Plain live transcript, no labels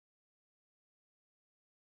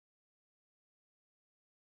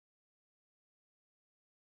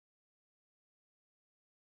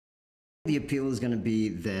The appeal is going to be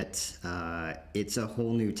that it's a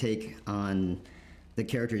whole new take on the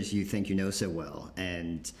characters you think you know so well.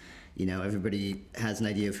 And, you know, everybody has an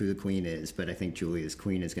idea of who the queen is, but I think Julia's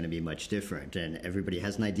queen is going to be much different. And everybody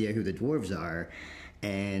has an idea who the dwarves are.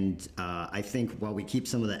 And I think while we keep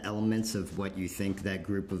some of the elements of what you think that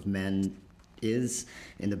group of men is,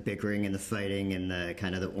 in the bickering and the fighting and the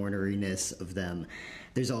kind of the orneriness of them,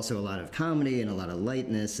 there's also a lot of comedy and a lot of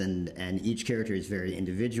lightness, and each character is very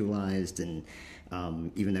individualized, and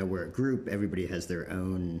even though we're a group, everybody has their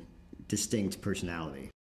own distinct personality.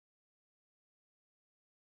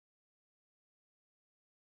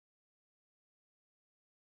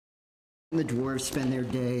 The dwarves spend their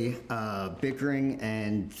day bickering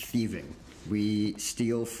and thieving. We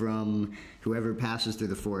steal from whoever passes through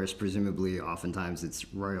the forest, presumably oftentimes it's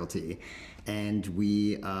royalty, and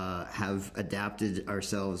we have adapted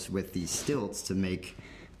ourselves with these stilts to make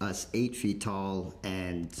us 8 feet tall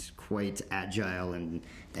and quite agile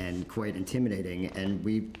and quite intimidating, and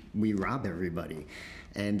we rob everybody.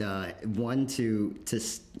 And one to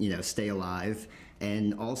stay alive,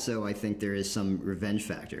 and also I think there is some revenge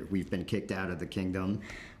factor. We've been kicked out of the kingdom.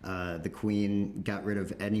 The queen got rid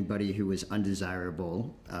of anybody who was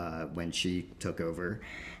undesirable when she took over,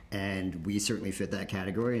 and we certainly fit that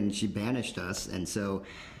category, and she banished us, and so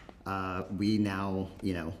we now,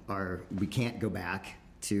 we can't go back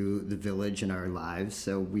to the village and our lives,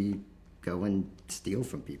 so we go and steal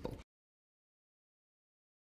from people.